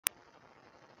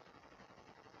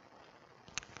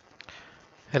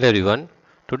Hello everyone.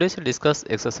 Today we'll discuss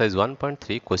exercise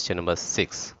 1.3 question number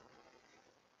 6.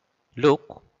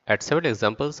 Look at several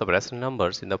examples of rational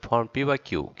numbers in the form p by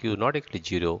q not equal to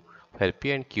 0, where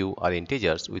p and q are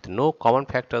integers with no common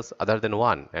factors other than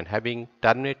 1 and having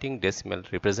terminating decimal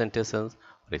representations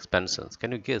or expansions. Get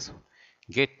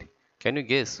can you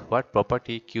guess what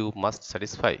property q must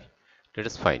satisfy? Let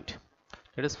us find.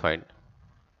 Let us find.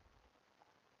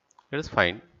 Let us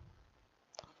find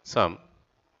some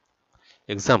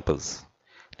examples.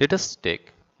 Let us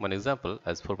take one example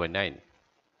as 4 by 9.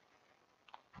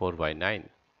 4 by 9.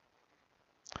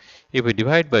 If we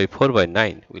divide by 4 by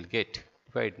 9, we'll get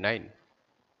divide 9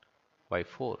 by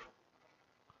 4.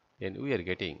 Then we are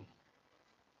getting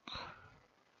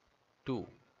 2.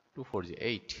 2 4 is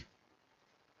 8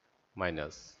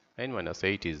 minus 9 minus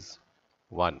 8 is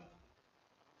 1.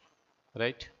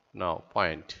 Right? Now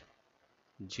point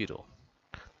 0.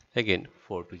 Again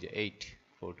 4 2 is 8.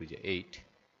 4 2 is 8.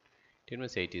 10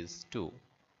 minus 8 is 2.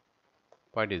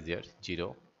 Point is there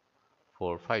 0.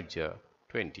 4 5 is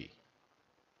 20.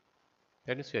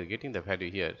 That means we are getting the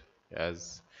value here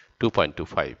as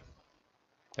 2.25.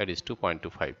 That is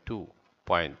 2.25.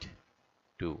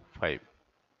 2.25.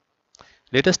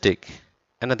 Let us take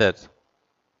another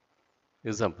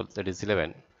example, that is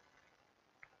 11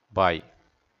 by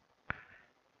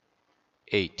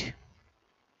 8.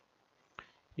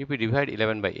 If we divide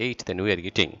 11 by 8, then we are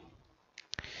getting,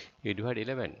 you divide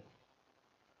 11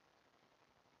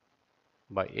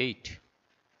 by 8,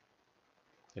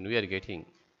 then we are getting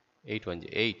 8 1 is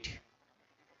 8,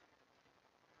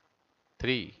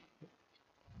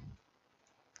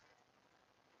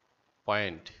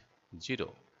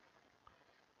 3.0,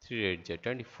 3 8 is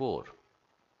 24,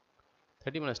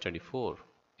 30 minus 24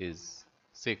 is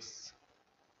 6,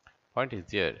 point is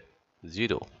there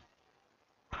 0,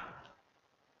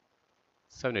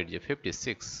 7 8 is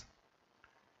 56,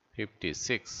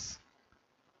 56,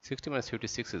 60 minus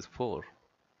 56 is 4,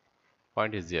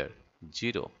 point is there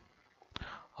 0,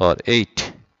 or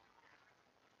 8,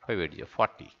 5 8 is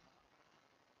 40.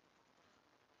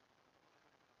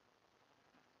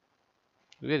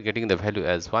 We are getting the value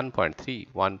as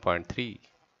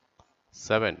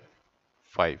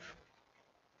 1.375.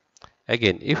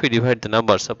 Again, if we divide the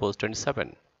number, suppose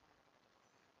 27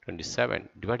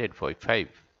 divided by 5,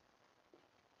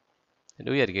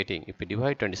 then we are getting, if we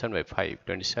divide 27 by 5,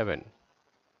 27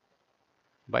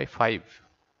 by 5,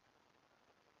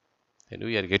 then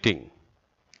we are getting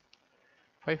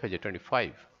 5 5 is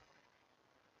 25,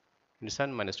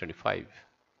 27 minus 25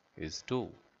 is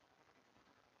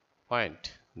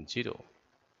 2.0,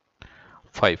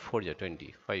 5 4 is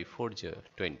 20, 5 4 is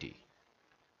 20,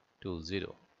 2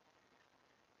 0.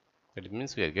 That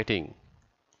means we are getting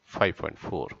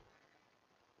 5.4,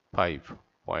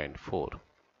 5.4.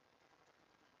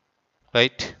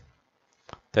 Right?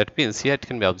 That means here it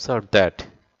can be observed that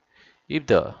if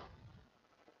the,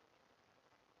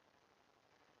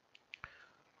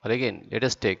 or again let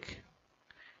us take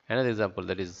another example,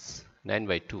 that is 9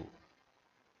 by 2.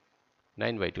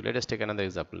 9 by 2. Let us take another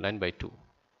example, 9 by 2.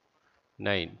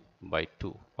 9 by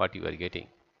 2. What you are getting?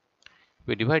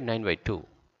 We divide 9 by 2.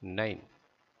 9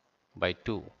 by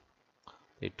 2.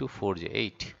 2 4 is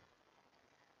 8.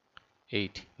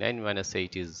 8. 9 minus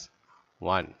 8 is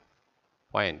 1.0.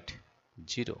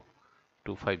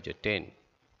 2 5 is 10.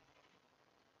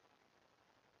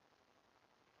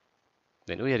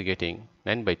 Then we are getting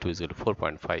 9 by 2 is equal to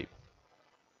 4.5.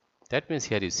 That means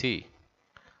here you see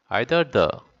either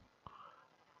the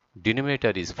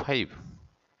denominator is 5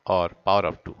 or power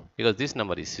of 2, because this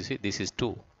number is, you see, this is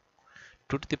 2.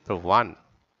 2 to the power 1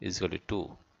 is equal to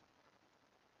 2.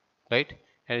 Right?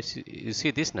 And you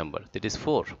see this number, that is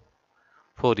 4.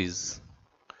 4 is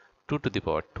 2 to the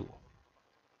power 2.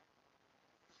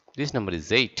 This number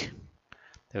is 8.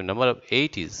 The number of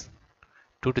 8 is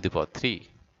 2 to the power 3.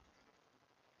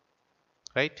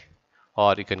 Right?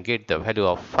 Or you can get the value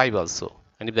of 5 also.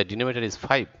 And if the denominator is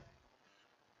 5,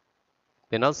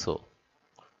 then also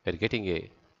we are getting a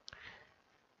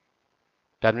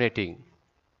terminating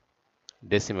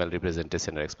decimal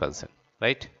representation or expansion.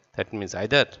 Right? That means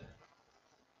either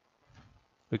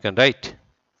we can write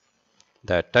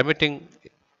that terminating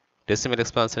decimal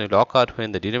expansion will occur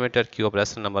when the denominator q of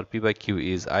rational number p by q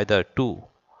is either 2,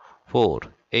 4,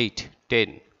 8,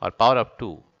 10 or power of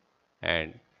 2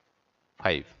 and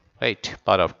 5. Right?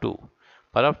 Power of 2.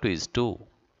 Power of 2 is 2,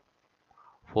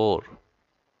 4,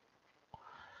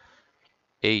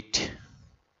 8,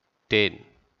 10,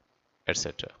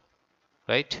 etc.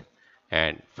 Right?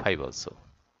 And 5 also.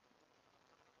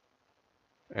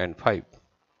 And 5.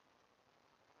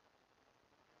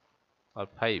 Or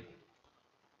 5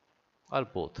 or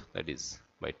both, that is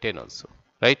by 10 also,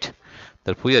 right?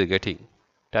 Therefore we are getting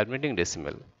terminating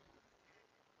decimal,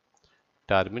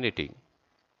 terminating,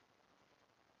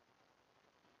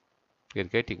 we are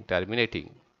getting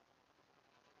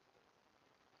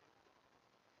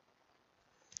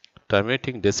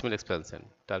terminating decimal expansion,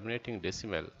 terminating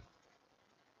decimal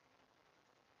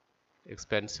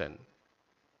expansion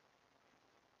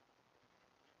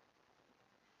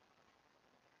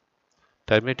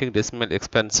terminating decimal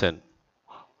expansion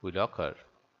will occur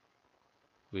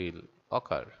will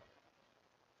occur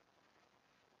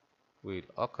will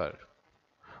occur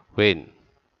when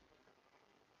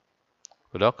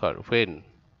will occur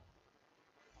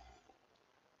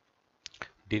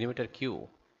denominator q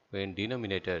when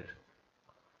denominator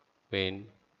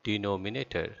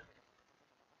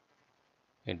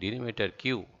and denominator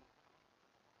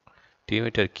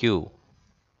q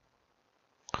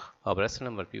of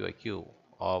rational number p by q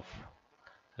of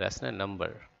rational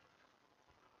number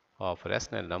of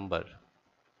rational number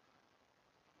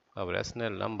of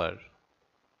rational number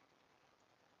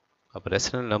of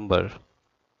rational number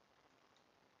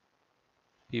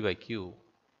p by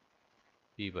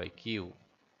q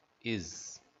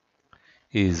is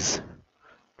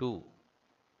 2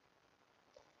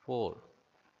 4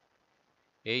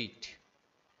 8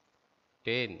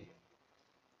 10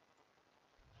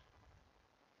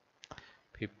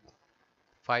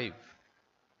 5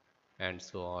 and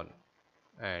so on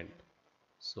and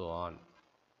so on,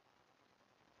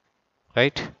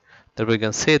 right? Then we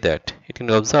can say that it can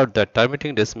be observed that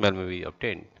terminating decimal may be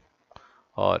obtained,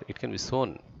 or it can be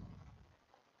shown.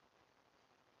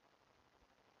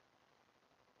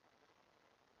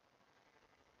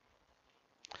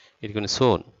 It can be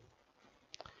shown.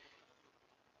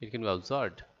 It can be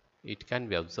observed. It can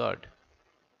be observed.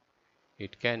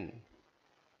 It can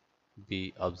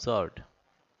be observed.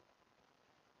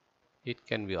 It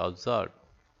can be observed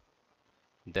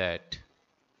that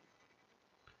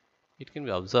it can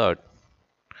be observed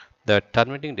that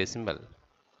terminating decimal,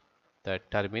 that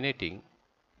terminating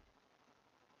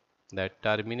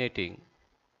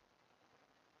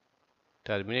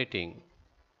terminating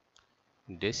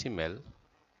decimal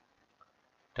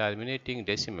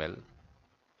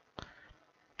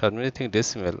terminating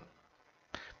decimal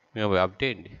may be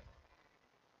obtained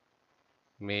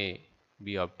may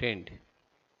be obtained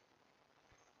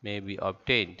may be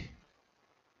obtained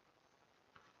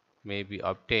may be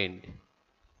obtained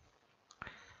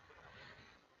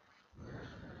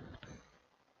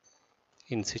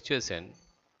in situation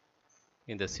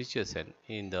in the situation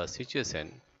in the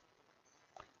situation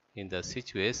in the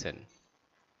situation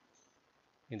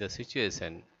in the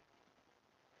situation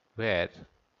where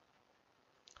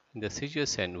in the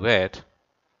situation where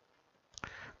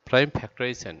prime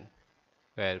factorization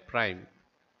where prime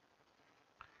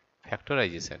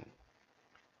factorization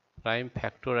prime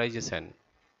factorization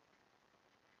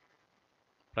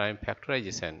prime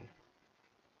factorization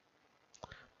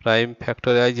prime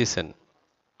factorization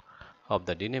of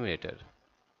the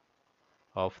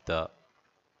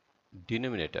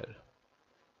denominator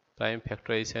prime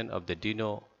factorization of the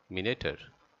denominator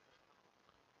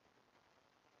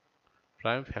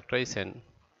prime factorization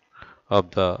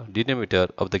of the denominator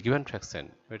of the given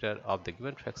fraction of the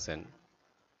given fraction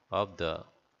of the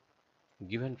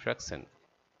given fraction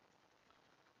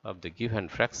of the given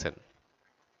fraction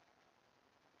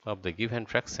of the given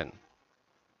fraction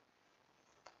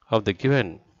of the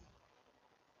given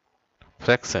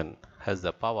fraction has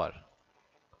the power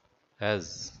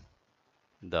has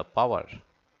the power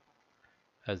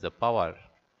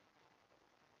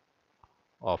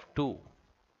of 2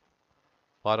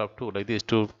 like this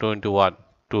 2 into 1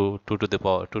 2 to the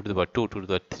power 2 to the power 2 to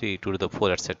the 3 2 to the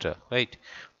 4 etc, right?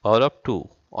 Power of 2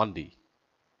 only,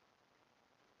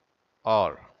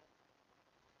 or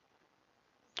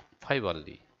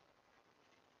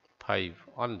 5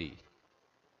 only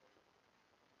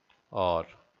or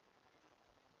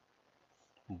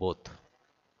both,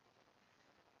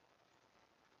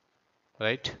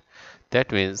 right?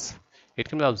 That means it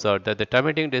can be observed that the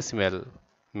terminating decimal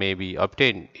may be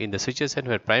obtained in the situation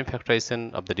where prime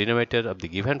factorization of the denominator of the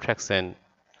given fraction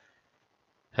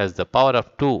has the power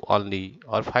of 2 only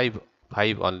or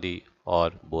 5 only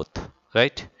or both,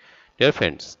 right? Dear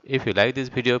friends, if you like this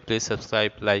video, please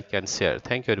subscribe, like and share.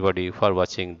 Thank you everybody for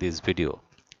watching this video.